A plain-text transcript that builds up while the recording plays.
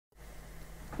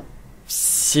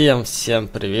Всем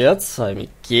привет, с вами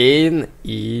Кейн,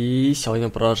 и сегодня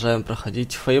продолжаем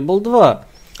проходить Fable 2.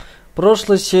 В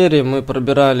прошлой серии мы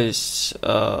пробирались,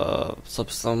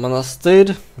 собственно, в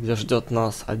монастырь, где ждет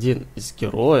нас один из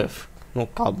героев. Ну,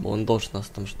 как бы он должен нас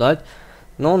там ждать,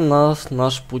 но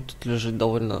наш путь тут лежит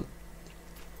довольно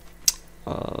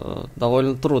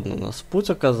трудно. У нас путь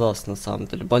оказался, на самом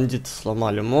деле. Бандиты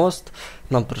сломали мост,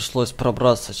 нам пришлось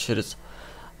пробраться через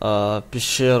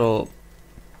пещеру,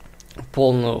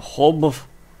 полную хоббов,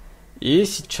 и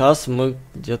сейчас мы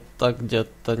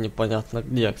где-то непонятно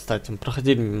где. Кстати, мы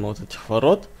проходили мимо вот этих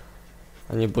ворот,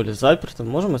 они были заперты.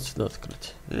 Можем отсюда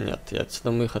открыть? Нет, и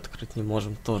отсюда мы их открыть не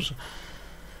можем тоже.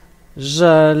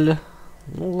 Жаль.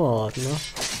 Ну ладно.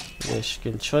 Ящики,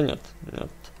 ничего нет?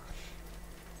 Нет.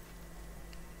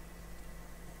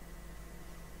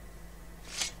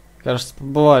 Кажется,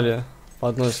 побывали в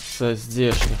одной из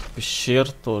здешних пещер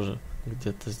тоже.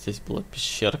 Где-то здесь была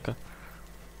пещерка.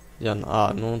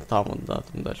 Ну там вот, да,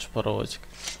 там дальше паровозик.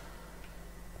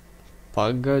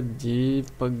 Погоди,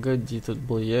 тут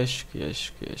был ящик.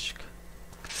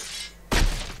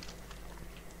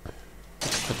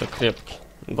 Это крепкий.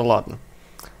 Да ладно.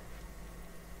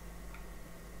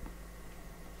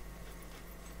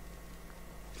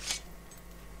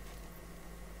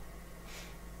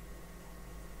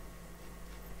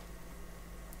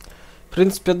 В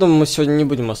принципе, я думаю, мы сегодня не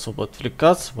будем особо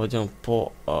отвлекаться. Пойдем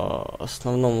по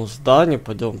основному зданию,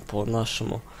 пойдем по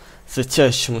нашему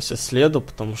светящемуся следу,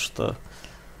 потому что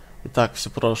и так всю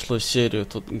прошлую серию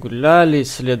тут гуляли,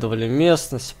 исследовали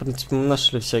местность. В принципе, мы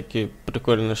нашли всякие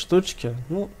прикольные штучки.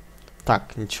 Ну,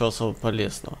 так, ничего особо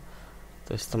полезного.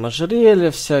 То есть там ожерелья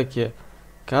всякие,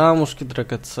 камушки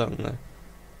драгоценные.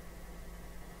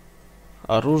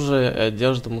 Оружие и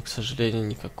одежду мы, к сожалению,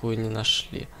 никакую не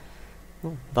нашли.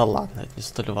 Ну, да ладно, это не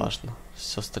столь важно.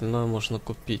 Все остальное можно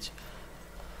купить.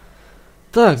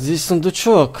 Так, здесь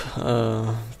сундучок.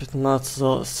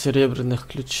 15 серебряных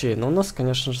ключей. Но у нас,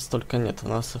 конечно же, столько нет. У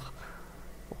нас их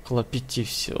около 5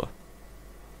 всего.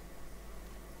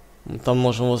 Мы там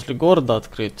можем возле города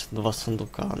открыть 2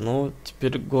 сундука. Но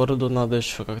теперь к городу надо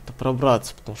еще как-то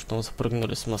пробраться, потому что мы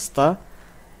запрыгнули с моста.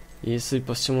 И, судя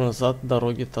по всему, назад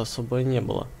дороги-то особо и не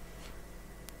было.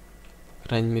 По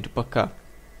крайней мере, пока.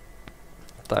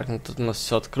 Так, ну тут у нас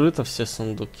все открыто, все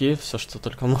сундуки, все, что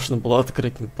только можно было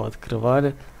открыть, мы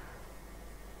пооткрывали.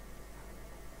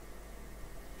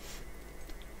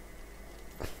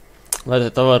 В этой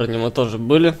таверне мы тоже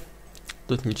были.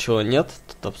 Тут ничего нет,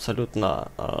 тут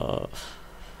абсолютно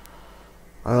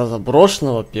она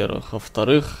заброшена, во-первых.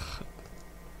 Во-вторых,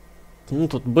 ну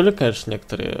тут были, конечно,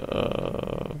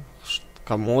 некоторые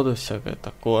комоды, всякое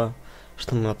такое,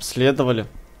 что мы обследовали.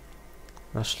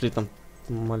 Нашли там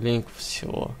маленько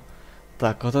всего.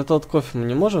 Так, вот этот кофе мы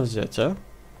не можем взять, а?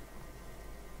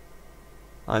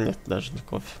 А, нет, даже не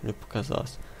кофе, мне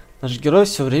показалось. Наш герой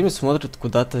все время смотрит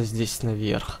куда-то здесь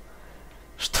наверх.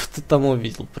 Что ты там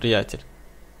увидел, приятель?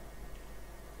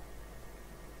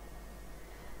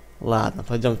 Ладно,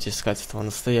 пойдемте искать этого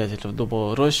настоятеля в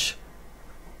Дубовой роще.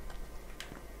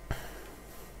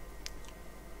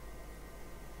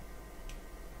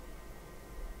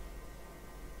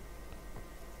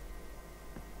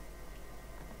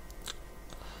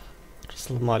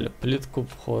 Сломали плитку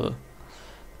входа.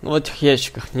 Ну, в этих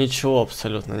ящиках ничего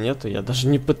абсолютно нету. Я даже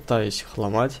не пытаюсь их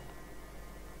ломать.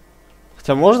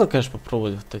 Хотя можно, конечно,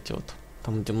 попробовать вот эти вот.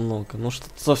 Там, где много. Но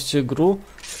что-то за всю игру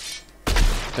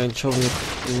я ничего в них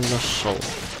не нашел.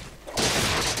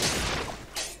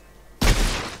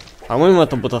 По-моему,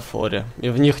 это бутафория. И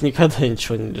в них никогда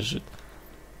ничего не лежит.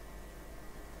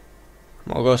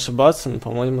 Могу ошибаться, но,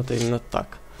 по-моему, это именно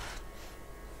так.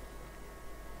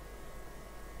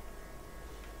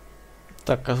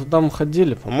 Так, а туда мы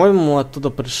ходили? По-моему, мы оттуда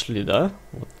пришли, да?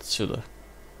 Вот отсюда.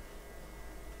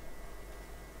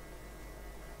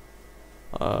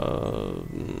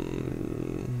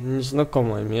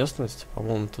 Незнакомая местность.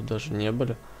 По-моему, тут даже не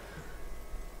были.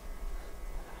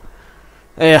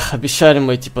 Эх, обещали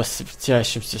мы идти по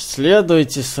светящимся следу,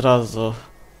 идти сразу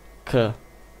к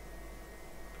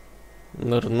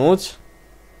нырнуть.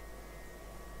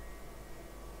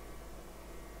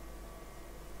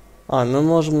 Мы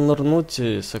можем нырнуть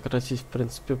и сократить, в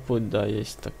принципе, путь, да,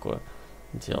 есть такое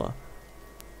дело.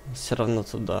 Все равно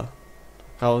туда.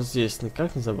 А вот здесь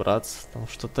никак не забраться, там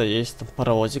что-то есть, там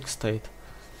паровозик стоит.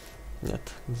 Нет,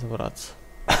 не забраться.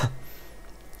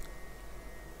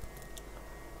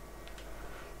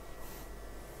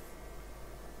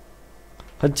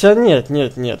 Хотя нет,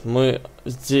 мы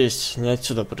здесь не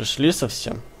отсюда пришли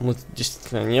совсем. Мы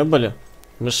действительно не были.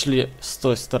 Мы шли с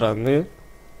той стороны.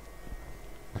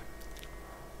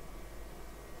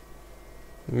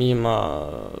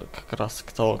 мимо как раз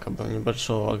к того, как бы,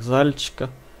 небольшого вокзальчика.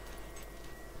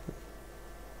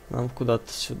 Нам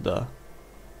куда-то сюда.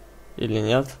 Или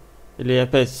нет? Или я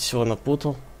опять всего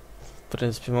напутал? В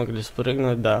принципе, могли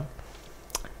спрыгнуть, да.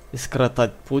 И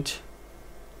скоротать путь.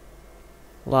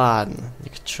 Ладно, ни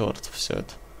к черту все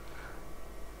это.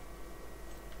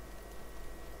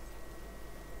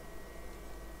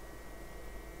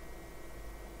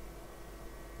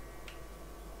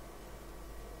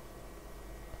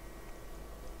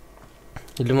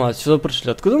 Или мы отсюда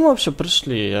пришли? Откуда мы вообще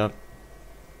пришли? Я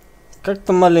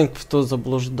как-то маленько в то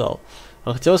заблуждал.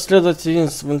 А хотел следовать один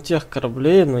из вон тех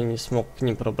кораблей, но не смог к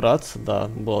ним пробраться. Да,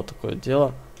 было такое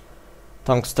дело.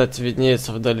 Там, кстати,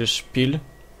 виднеется вдали шпиль,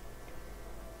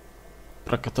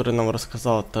 про который нам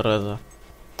рассказала Тереза.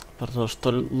 Про то, что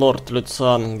лорд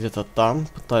Люциан где-то там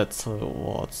пытается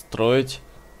его отстроить.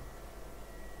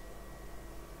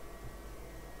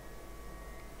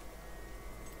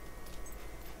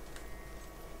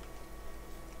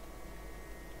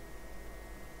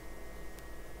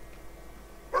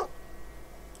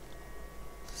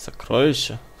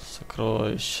 Сокровище,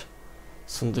 сокровище,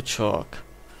 сундучок.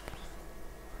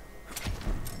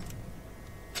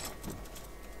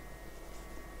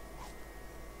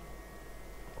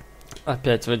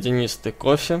 Опять водянистый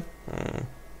кофе.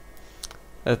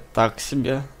 Это так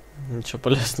себе. Ничего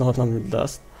полезного нам не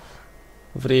даст.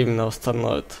 Временно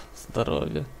восстановит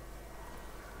здоровье.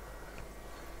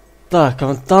 Так, а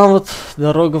вот там вот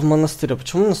дорога в монастырь. А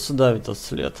почему нас сюда ведет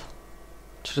след?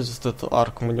 Через вот эту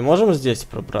арку мы не можем здесь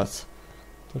пробраться?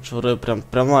 Тут же вроде прям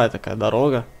прямая такая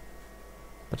дорога.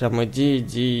 Прям иди,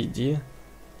 иди, иди.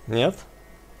 Нет?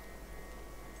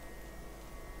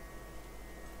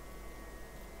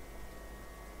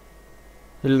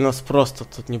 Или нас просто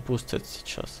тут не пустят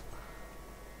сейчас?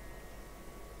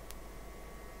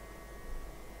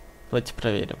 Давайте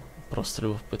проверим. Просто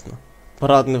любопытно.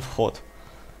 Парадный вход.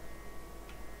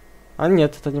 А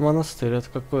нет, это не монастырь, это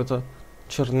какое-то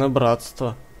черное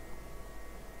братство.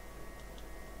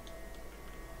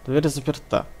 Дверь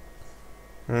заперта.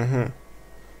 Угу.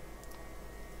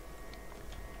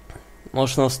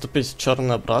 Можно вступить в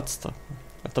черное братство.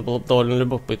 Это было бы довольно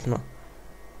любопытно.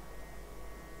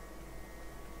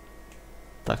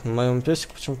 Так, моему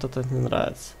песику почему-то это не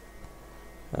нравится.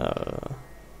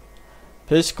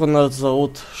 Песика у нас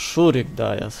зовут Шурик,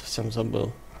 да, я совсем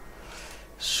забыл.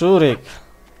 Шурик.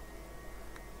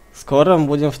 Скоро мы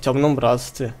будем в темном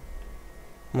братстве.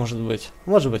 Может быть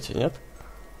и нет.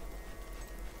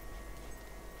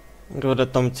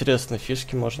 Говорят, там интересные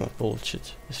фишки можно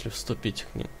получить, если вступить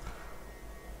к ним.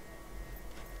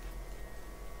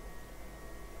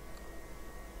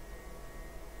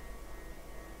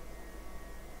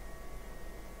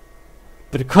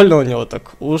 Прикольно у него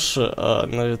так уши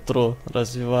на ветру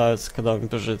развиваются, когда он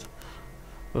бежит.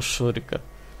 У Шурика.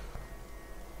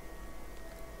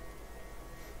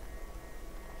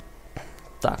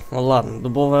 Так, ну ладно,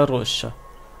 Дубовая роща.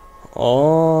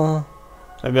 О,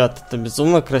 ребята, это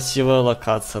безумно красивая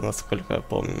локация, насколько я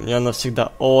помню. Мне она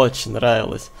всегда очень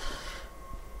нравилась.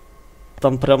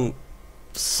 Там прям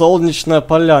солнечная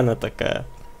поляна такая.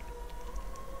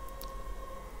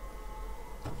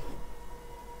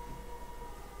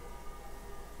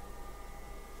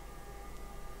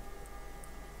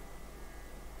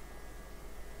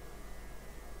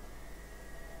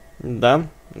 Да?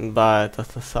 Да, это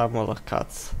та самая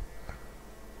локация.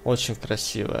 Очень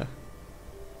красивая.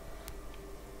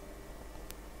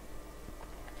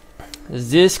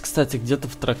 Здесь, кстати, где-то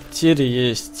в трактире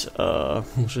есть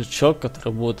мужичок,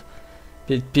 который будет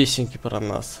петь песенки про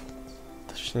нас.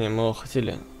 Точнее, мы его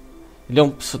хотели... Или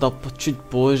он сюда чуть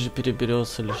позже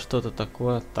переберется, или что-то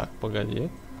такое. Так, погоди.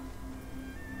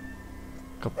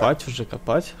 Копать уже,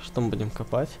 копать. Что мы будем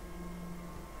копать?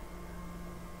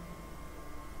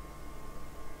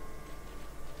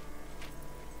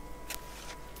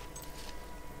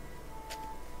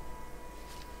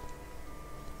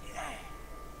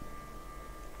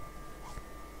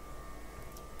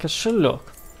 Кошелек.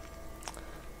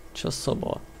 Чё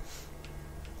особого?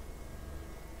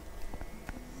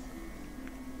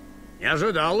 Не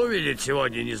ожидал увидеть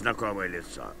сегодня незнакомое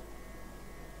лицо.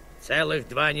 Целых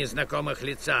 2 незнакомых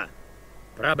лица.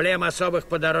 Проблем особых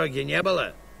по дороге не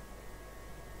было?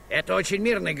 Это очень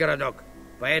мирный городок,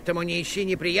 поэтому не ищи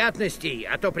неприятностей,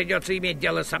 а то придется иметь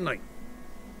дело со мной.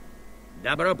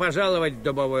 Добро пожаловать в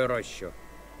Дубовую рощу.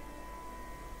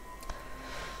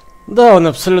 Да, он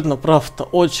абсолютно прав. Это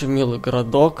очень милый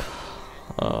городок.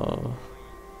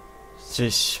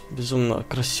 Здесь безумно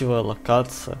красивая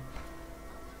локация.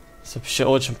 Здесь вообще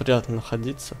очень приятно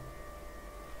находиться.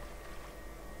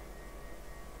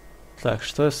 Так,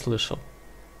 что я слышал?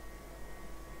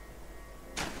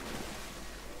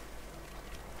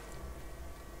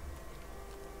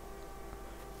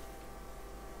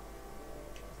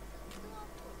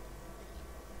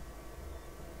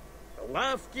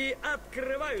 лавки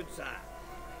открываются.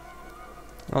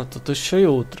 А тут еще и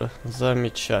утро.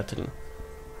 Замечательно.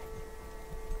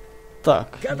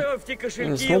 Так. Готовьте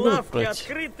кошельки, лавки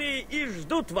открыты и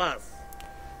ждут вас.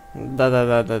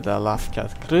 Да, лавки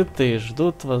открыты и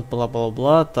ждут вас,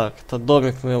 бла-бла-бла. Так, этот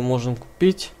домик мы можем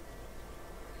купить.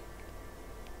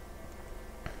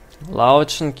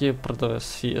 Лавочники, продают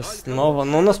съестного.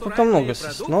 Но у нас пока много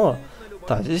съестного.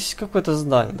 Так, здесь есть какое-то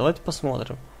здание. Давайте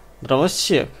посмотрим.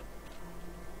 Дровосек.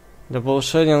 Для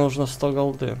повышения нужно 100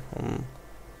 голды.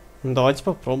 Давайте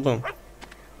попробуем.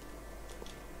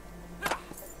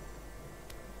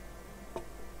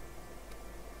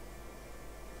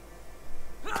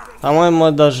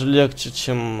 По-моему, даже легче,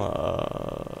 чем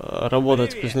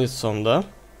работать кузнецом, да?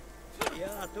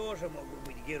 Я тоже могу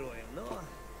быть героем, но...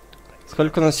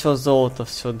 Сколько у нас всего золота?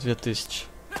 Всего 2000.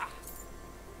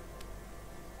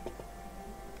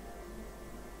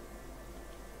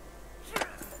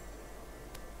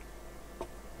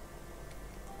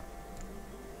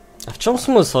 А в чем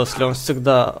смысл, если он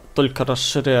всегда только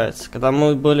расширяется? Когда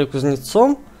мы были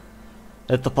кузнецом,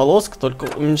 эта полоска только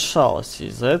уменьшалась, и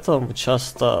из-за этого мы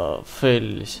часто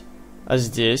фейлились. А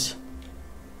здесь?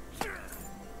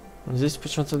 Здесь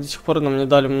почему-то до сих пор нам не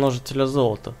дали множителя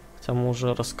золота. Хотя мы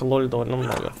уже раскололи довольно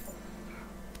много.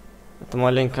 Это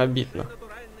маленько обидно.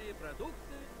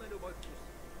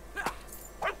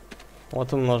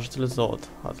 Вот и множитель золота.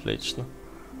 Отлично.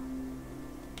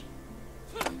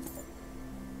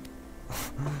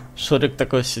 Шурик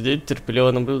такой сидит,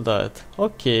 терпеливо наблюдает.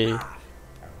 Окей.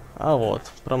 А вот,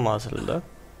 промазали, да?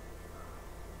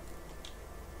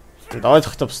 Давайте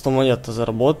хотя бы 100 монет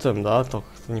заработаем, да? То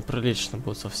как-то неприлично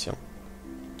будет совсем.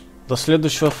 До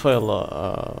следующего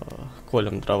фейла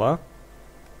колем дрова.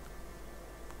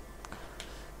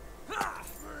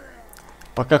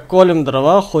 Пока колем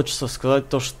дрова, хочется сказать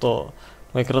то, что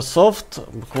Microsoft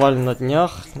буквально на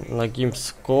днях на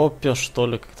Gamescom, что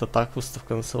ли, как-то так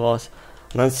выставка называлась,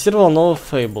 анонсировал новый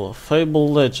Fable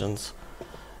Legends.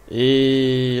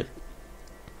 И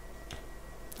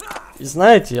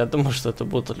знаете, я думаю, что это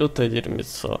будет лютое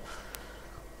дерьмецо.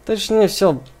 Точнее,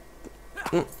 все.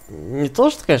 Ну, не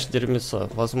то, что, конечно, дерьмецо.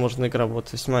 Возможно, игра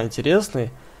будет весьма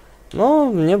интересной. Но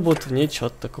мне будет в ней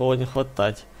чего-то такого не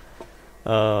хватать.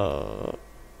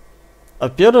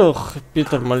 Во-первых,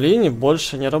 Питер Малини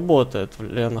больше не работает в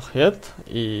Lionhead.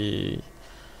 И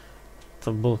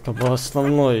это был как бы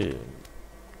основной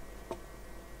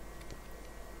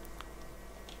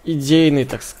идейный,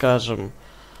 так скажем,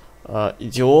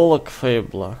 идеолог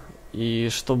Фейбла. И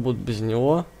что будет без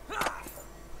него,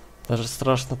 даже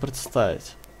страшно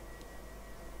представить.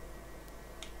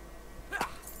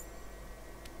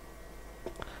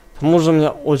 К тому же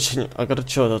меня очень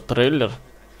огорчил этот трейлер.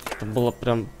 Это было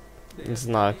прям, не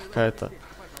знаю, какая-то...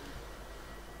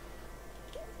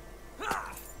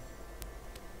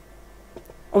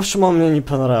 В общем, он мне не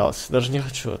понравился. Даже не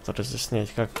хочу это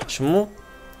разъяснять, как, почему.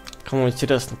 Кому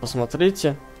интересно,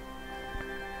 посмотрите.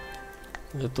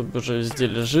 YouTube уже везде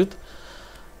лежит.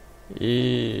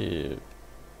 И...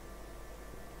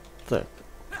 Так.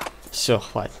 Все,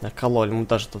 хватит, накололи. Мы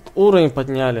даже тут уровень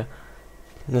подняли.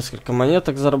 Несколько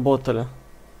монеток заработали.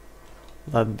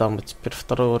 Отдам теперь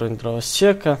второй уровень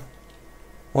дровосека.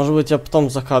 Может быть, я потом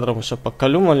за кадром еще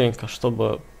поколю маленько,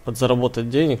 чтобы подзаработать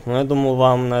денег. Но я думаю,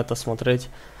 вам на это смотреть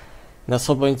не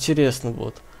особо интересно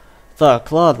будет.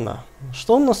 Так, ладно.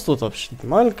 Что у нас тут вообще?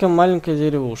 Маленькая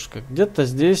деревушка. Где-то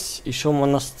здесь еще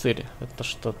монастырь. Это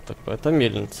что такое? Это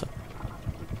мельница.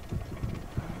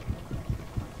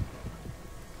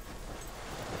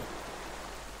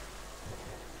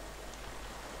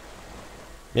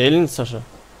 Мельница же.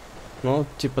 Ну,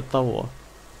 типа того.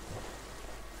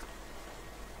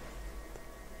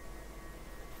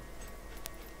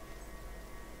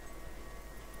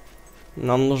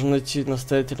 Нам нужно найти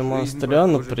настоятеля монастыря,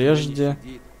 но прежде...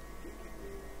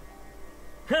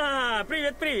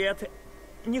 Привет!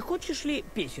 Не хочешь ли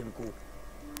песенку?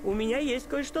 У меня есть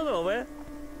кое-что новое.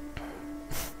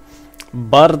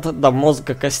 Бард до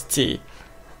мозга костей.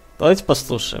 Давайте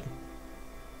послушаем.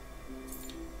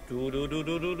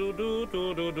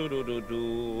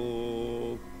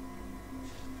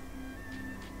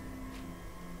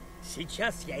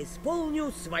 Сейчас я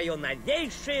исполню свое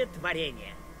новейшее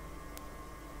творение.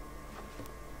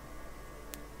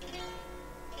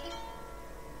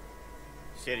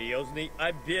 Серьезный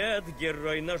обед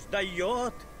герой наш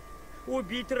дает.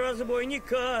 Убить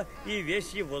разбойника и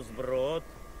весь его сброд.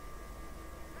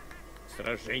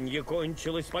 Сражение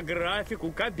кончилось по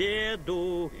графику к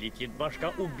обеду. Летит башка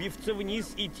убивца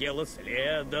вниз и тело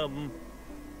следом.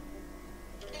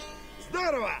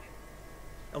 Здорово!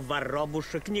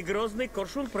 Воробушек, не грозный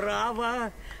коршун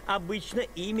права. Обычно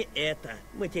имя это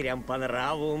матерям по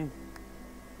нраву.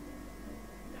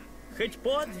 Хоть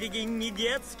подвиги не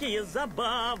детские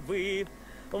забавы,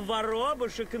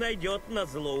 Воробушек найдет на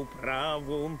зло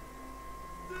управу.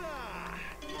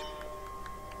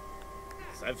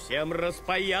 Совсем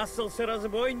распоясался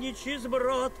разбойничий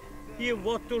сброд, и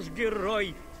вот уж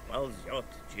герой ползет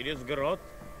через грот.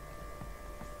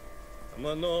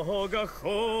 Много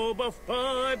хобов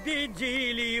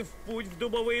победили, в путь в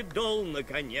Дубовый дол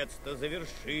наконец-то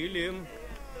завершили.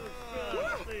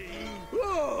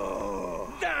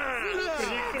 Да,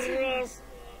 прекрасно!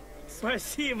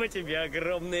 Спасибо тебе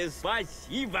огромное,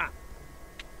 спасибо!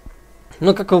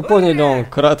 Ну, как вы поняли, он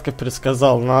кратко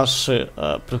пересказал наши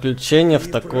приключения в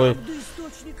такой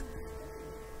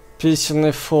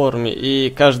письменной форме. И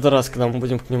каждый раз, когда мы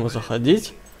будем к нему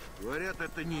заходить, Говорят,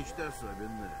 это нечто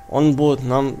особенное. он будет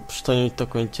нам что-нибудь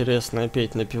такое интересное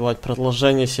петь, напевать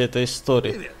продолжение всей этой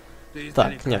истории.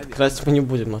 Так, нет, красть мы не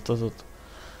будем, а то тут...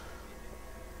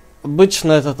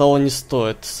 Обычно это того не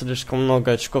стоит. Слишком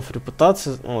много очков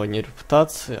репутации, ой, не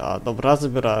репутации, а добра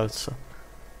забираются.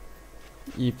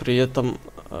 И при этом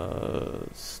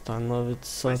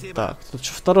становится... Спасибо. Так, тут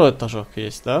что, второй этажок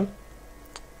есть, да?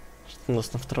 Что у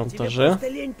нас на втором этаже? Тебе просто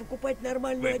лень покупать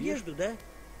нормальную одежду, да?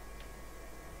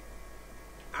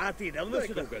 А ты давно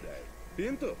сюда?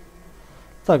 Пинту?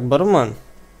 Так, бармен.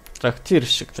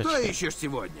 Трактирщик, Что точнее. ищешь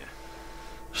сегодня?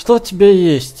 Что у тебя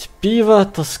есть? Пиво,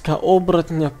 тоска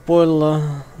оборотня,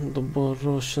 пойло,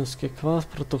 дуборощинский квас,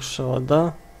 протухшая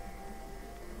вода.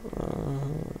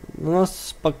 У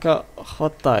нас пока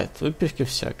хватает выпивки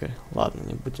всякой. Ладно,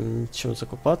 не будем ничем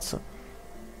закупаться.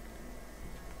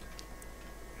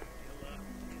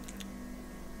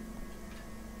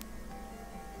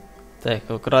 Так,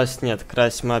 украсть нет,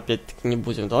 красть мы опять-таки не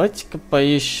будем. Давайте-ка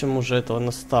поищем уже этого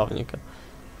наставника.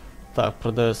 Так,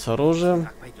 продается оружие.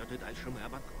 Так пойдет и дальше мы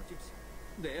обанкротимся.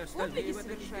 Да и Подвиги остальные в этой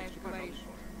совершаешь, жизни, говоришь.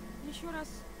 пожалуйста. Еще раз,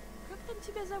 как там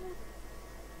тебя зовут?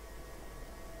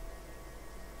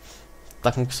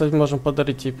 Так, мы, кстати, можем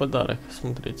подарить ей подарок.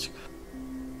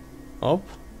 Смотрите-ка. Оп.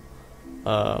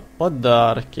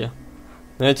 Подарки.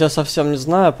 Но я тебя совсем не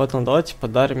знаю, поэтому давайте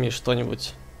подарим ей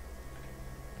что-нибудь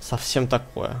совсем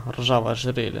такое. Ржавое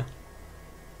ожерелье.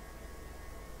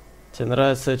 Тебе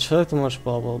нравится этот человек, ты можешь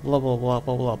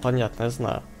бла-бла-бла-бла-бла-бла. Понятно, я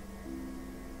знаю.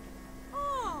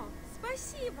 О,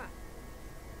 спасибо!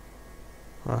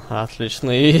 Ага,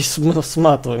 отлично. И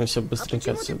сматываемся А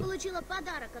быстренько почему ты отсюда. получила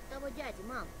подарок от того дяди,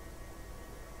 мам?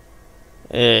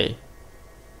 Эй.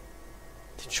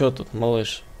 Ты чё тут,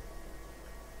 малыш?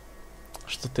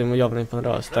 Что-то ему явно не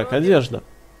понравилось. Так, одежда.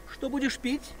 Что будешь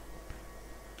пить?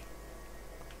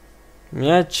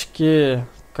 Мячики,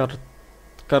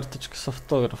 карточка с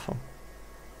автографом.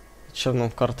 Зачем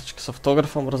нам карточка с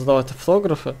автографом раздавать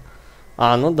автографы?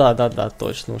 А, ну да,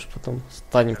 точно, уж потом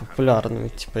станем популярными,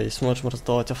 типа, и сможем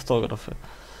раздавать автографы.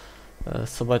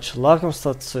 Собачье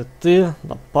лакомство, цветы,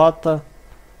 лопата,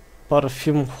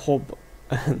 парфюм хоб.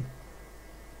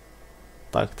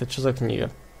 Так, это что за книга?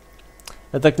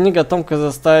 Это книга о том, как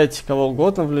заставить кого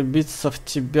угодно влюбиться в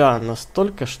тебя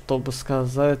настолько, чтобы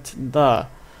сказать «да».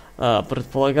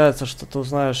 Предполагается, что ты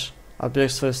узнаешь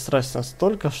объект своей страсти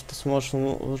настолько, что сможешь в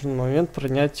нужный момент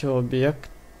принять его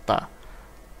объекта.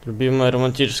 Любимое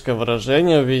романтическое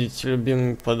выражение, удивить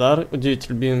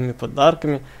любимыми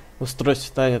подарками, устроить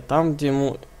свидание там, где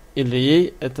ему или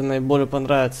ей это наиболее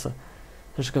понравится.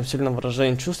 Слишком сильное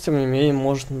выражение чувствами ей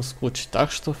может наскучить, так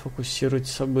что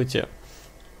фокусируйте события.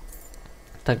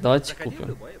 Так, давайте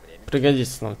купим.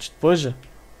 Пригодится нам чуть позже.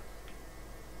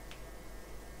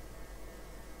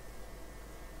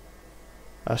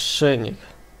 Ошейник.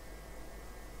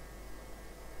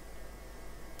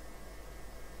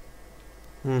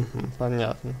 Угу,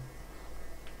 понятно.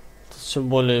 Тут все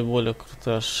более и более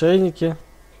крутые ошейники.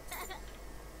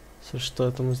 Все, что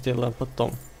это мы сделаем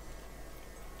потом.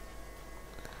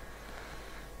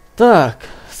 Так,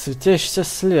 светящийся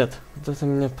след. Куда ты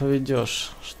меня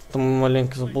поведешь? Что-то мы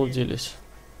маленько заблудились.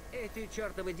 Эти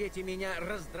чертовы дети меня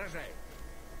раздражают.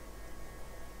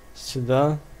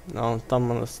 Сюда. А, вон там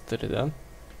монастырь, да?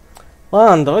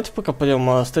 Ладно, давайте пока пойдем в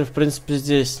монастырь. В принципе,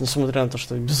 здесь, несмотря на то,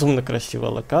 что безумно красивая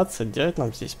локация, делать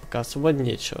нам здесь пока особо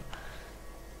нечего.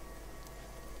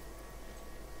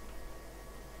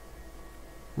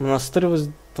 Монастырь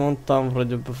вон там,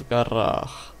 вроде бы, в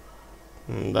горах.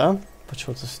 Да?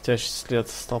 Почему-то светящий след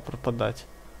стал пропадать.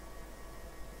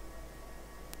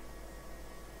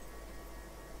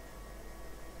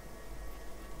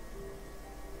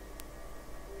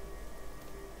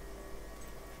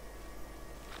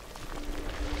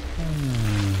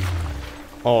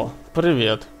 О,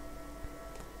 привет.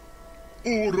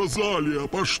 О, Розалия,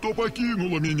 по что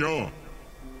покинула меня?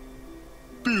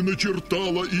 Ты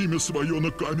начертала имя свое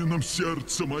на каменном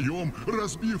сердце моем,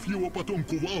 разбив его потом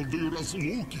кувалдою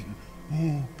разлуки.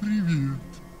 О, привет.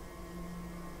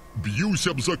 Бьюсь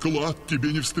об заклад,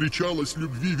 тебе не встречалось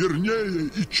любви вернее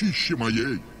и чище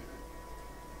моей.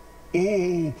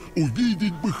 О,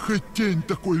 увидеть бы хоть тень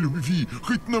такой любви,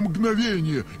 хоть на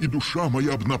мгновение, и душа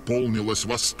моя б наполнилась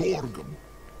восторгом.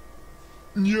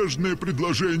 Нежное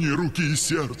предложение руки и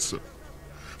сердца.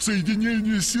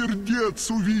 Соединение сердец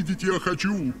увидеть я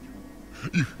хочу.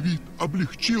 Их вид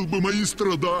облегчил бы мои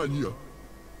страдания.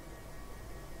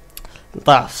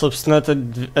 Да, собственно,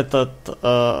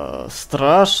 этот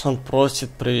страж, он просит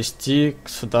привести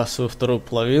сюда свою вторую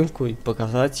половинку и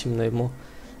показать именно ему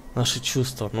наши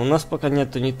чувства. Но у нас пока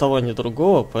нету ни того, ни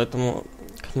другого, поэтому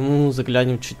к нему мы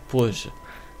заглянем чуть позже.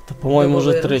 Это, по-моему,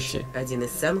 уже Дубовая третий. роща — один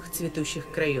из самых цветущих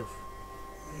краев.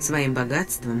 Своим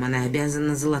богатством она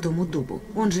обязана золотому дубу.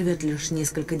 Он живет лишь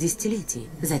несколько десятилетий,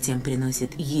 затем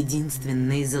приносит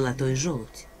единственный золотой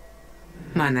желудь.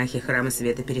 Монахи храма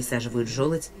света пересаживают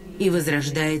желудь, и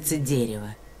возрождается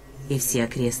дерево, и все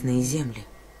окрестные земли.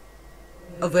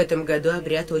 В этом году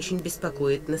обряд очень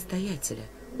беспокоит настоятеля.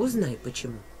 Узнай,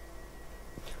 почему.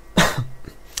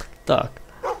 Так.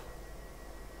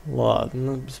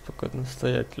 Ладно, беспокоит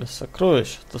настоятеля.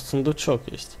 Сокровищ. Это сундучок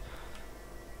есть.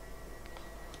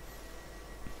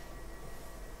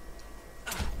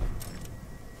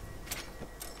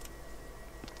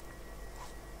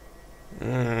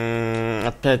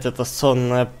 Опять это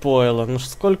сонное пойло. Ну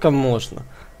сколько можно?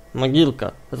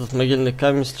 Могилка. Этот могильный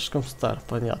камень слишком стар.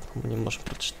 Понятно, мы не можем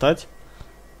прочитать.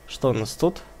 Что у нас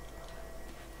тут?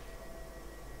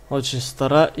 Очень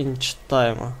стара и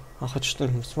нечитаема. А хоть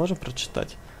что-нибудь сможем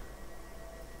прочитать?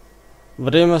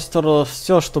 Время стерло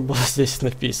все, что было здесь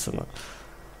написано.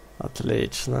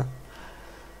 Отлично.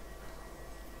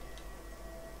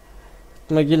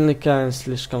 Могильный камень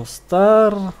слишком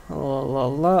стар.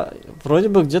 Ла-ла-ла. Вроде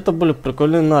бы где-то были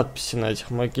прикольные надписи на этих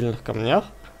могильных камнях.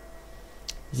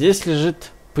 Здесь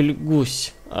лежит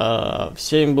пыльгусь.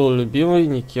 Всем был любимый,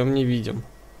 никем не видим.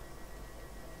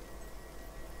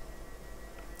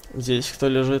 Здесь кто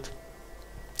лежит?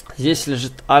 Здесь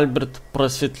лежит Альберт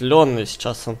просветленный.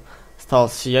 Сейчас он стал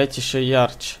сиять еще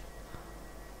ярче.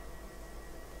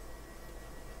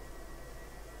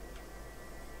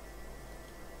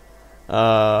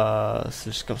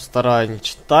 Слишком старая,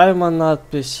 нечитаемая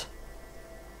надпись.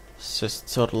 Все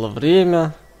стерло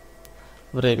время.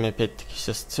 Время опять-таки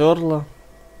все стерло.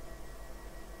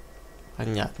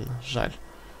 Понятно, жаль.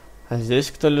 А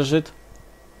здесь кто лежит?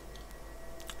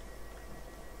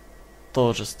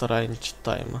 Тоже старая,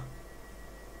 нечитаема.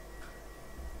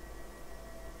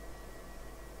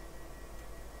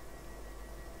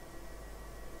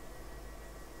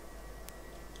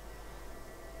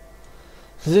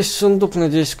 Здесь сундук на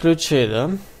 10 ключей,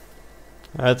 да?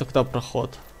 А это куда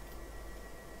проход?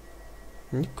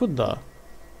 Никуда.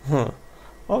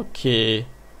 Окей.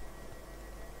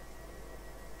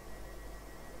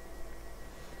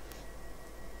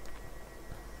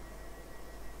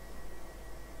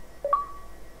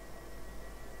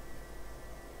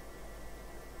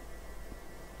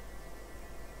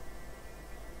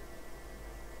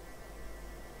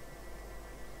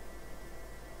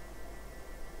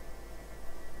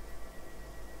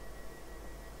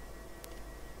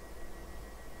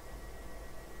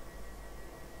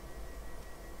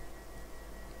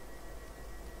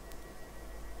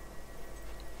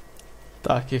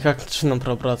 Так, и как нам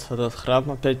пробраться в этот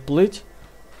храм? Опять плыть?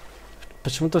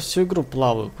 Почему-то всю игру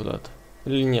плаваю куда-то.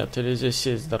 Или нет? Или здесь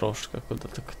есть дорожка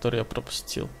куда-то, которую я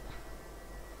пропустил.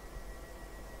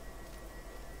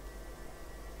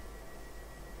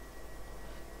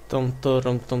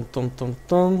 Том-тором,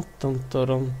 том-том-том-том,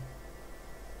 том-тором.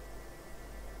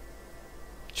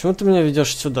 Почему ты меня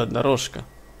ведешь сюда, дорожка?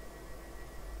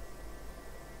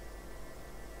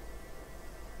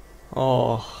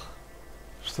 Ох.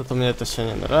 Что-то мне это все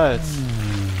не нравится.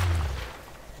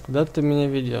 Куда ты меня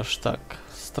ведешь? Так,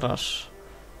 страж.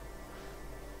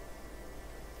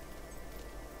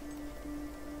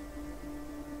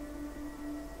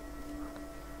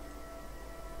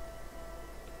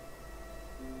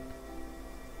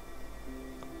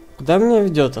 Куда меня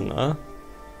ведет она, а?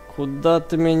 Куда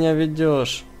ты меня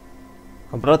ведешь?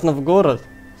 Обратно в город?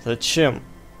 Зачем?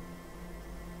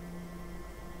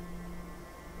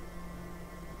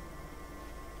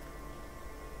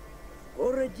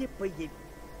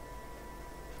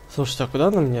 Слушайте, а куда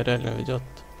она меня реально ведет?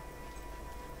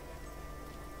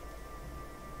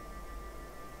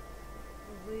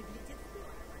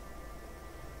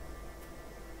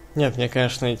 Нет, мне,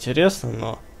 конечно, интересно,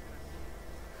 но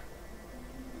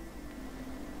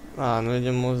Ну,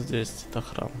 видимо, вот здесь это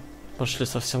храм. Пошли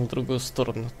совсем в другую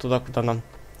сторону. Туда, куда нам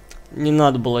не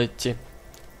надо было идти.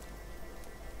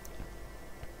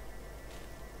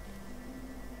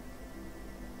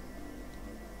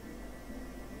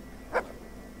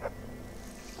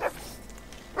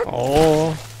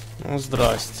 О, ну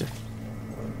здрасте.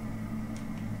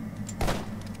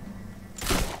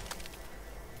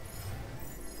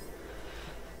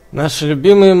 Наши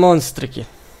любимые монстрики.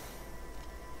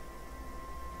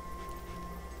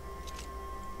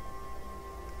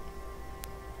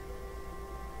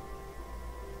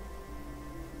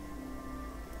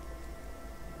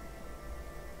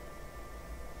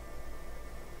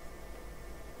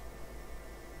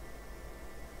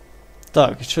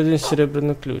 Так, еще один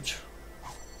серебряный ключ.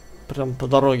 Прям по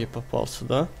дороге попался,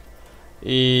 да?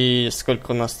 И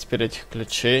сколько у нас теперь этих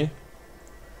ключей?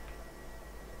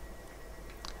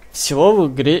 Всего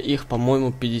в игре их,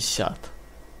 по-моему, 50.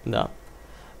 Да.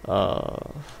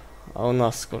 А у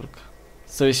нас сколько?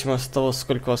 В зависимости от того,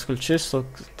 сколько у вас ключей,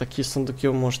 такие сундуки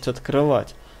вы можете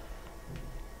открывать.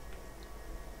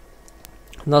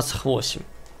 У нас их 8.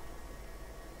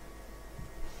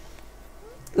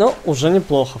 Ну, уже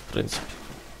неплохо, в принципе.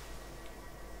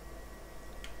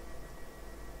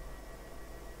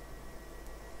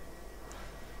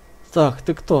 Так,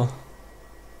 ты кто?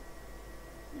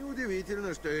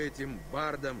 Неудивительно, что этим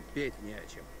бардам петь не о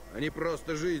чем. Они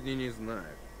просто жизни не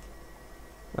знают.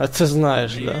 А ты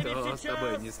знаешь, да? Никто с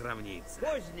тобой не сравнится.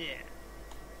 Позднее.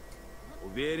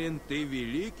 Уверен, ты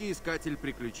великий искатель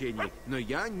приключений, но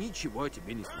я ничего о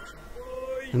тебе не слышал.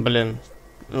 Блин.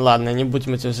 Ладно, не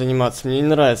будем этим заниматься. Мне не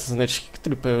нравятся значки,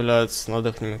 которые появляются над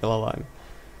их головами.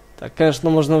 Так, конечно,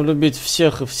 можно влюбить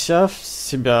всех и вся в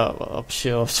себя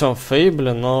вообще во всем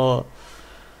Фейбле, но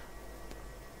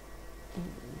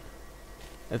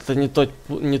это не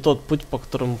тот путь, по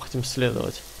которому мы хотим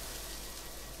следовать.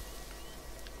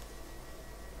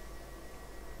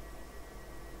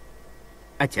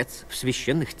 Отец, в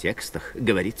священных текстах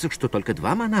говорится, что только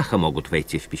 2 монаха могут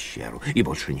войти в пещеру, и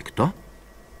больше никто.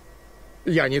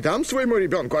 Я не дам своему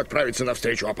ребенку отправиться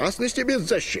навстречу опасности без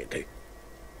защиты.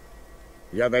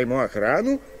 Я найму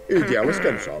охрану, и дело с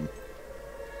концом.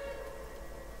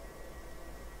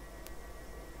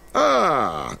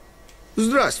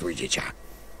 Здравствуй, дитя.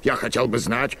 Я хотел бы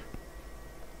знать...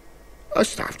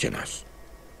 Оставьте нас.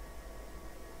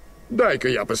 Дай-ка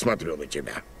я посмотрю на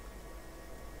тебя.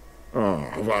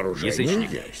 Вооружение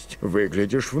Язычник. есть.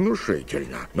 Выглядишь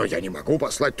внушительно, но я не могу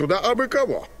послать туда абы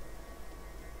кого.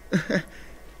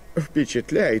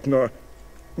 Впечатляет, но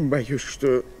боюсь,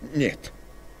 что нет.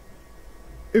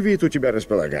 Вид у тебя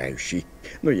располагающий,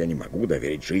 но я не могу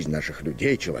доверить жизнь наших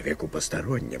людей человеку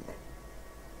постороннему.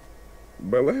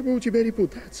 Была бы у тебя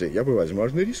репутация, я бы,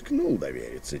 возможно, рискнул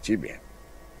довериться тебе.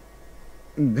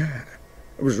 Да,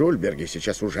 в Жульберге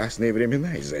сейчас ужасные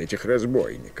времена из-за этих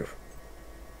разбойников.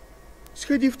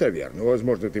 Сходи в таверну,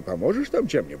 возможно, ты поможешь там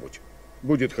чем-нибудь.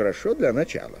 Будет хорошо для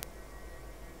начала.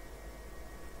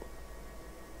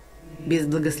 Без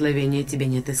благословения тебе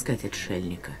не отыскать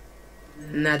отшельника.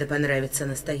 Надо понравиться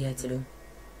настоятелю.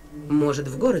 Может,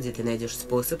 в городе ты найдешь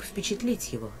способ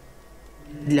впечатлить его.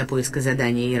 Для поиска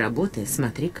задания и работы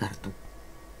смотри карту.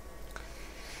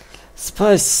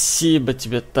 Спасибо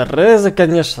тебе, Тереза,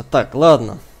 конечно. Так,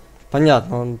 ладно.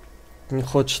 Понятно, он не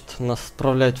хочет нас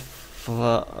отправлять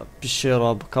в пещеру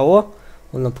абы кого.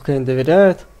 Он нам пока не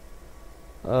доверяет.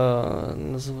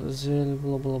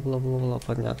 Бла-бла-бла-бла-бла-бла.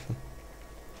 Понятно.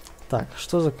 Так,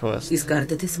 что за квест? Из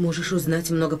карты ты сможешь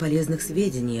узнать много полезных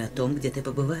сведений о том, где ты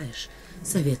побываешь.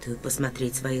 Советую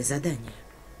посмотреть свои задания.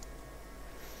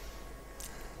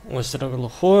 Озеро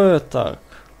глухое, так.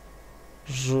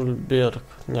 Жульберг.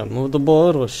 Не, мы в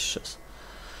Дубовой роще сейчас.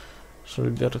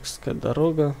 Жульбергская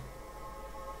дорога.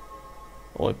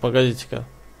 Ой, погодите-ка.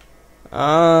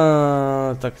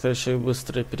 Так-то еще и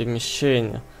быстрое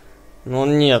перемещение. Ну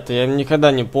нет, я им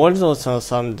никогда не пользовался на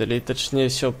самом деле. И точнее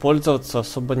всего пользоваться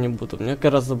особо не буду. Мне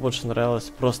гораздо больше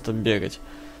нравилось просто бегать.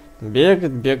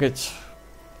 Бегать.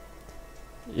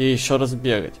 И еще раз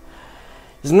бегать.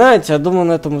 Знаете, я думаю,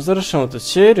 на этом мы завершим эту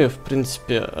серию. В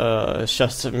принципе,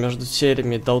 сейчас между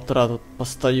сериями до утра тут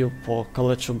постою по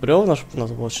калачу бревна, чтобы у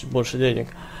нас было чуть больше денег.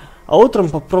 А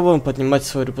утром попробуем поднимать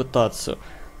свою репутацию.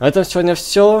 На этом сегодня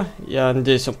все. Я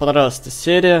надеюсь, вам понравилась эта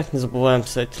серия. Не забываем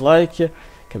ставить лайки,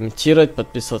 комментировать,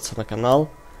 подписываться на канал.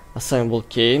 А с вами был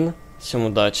Кейн. Всем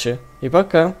удачи и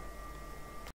пока.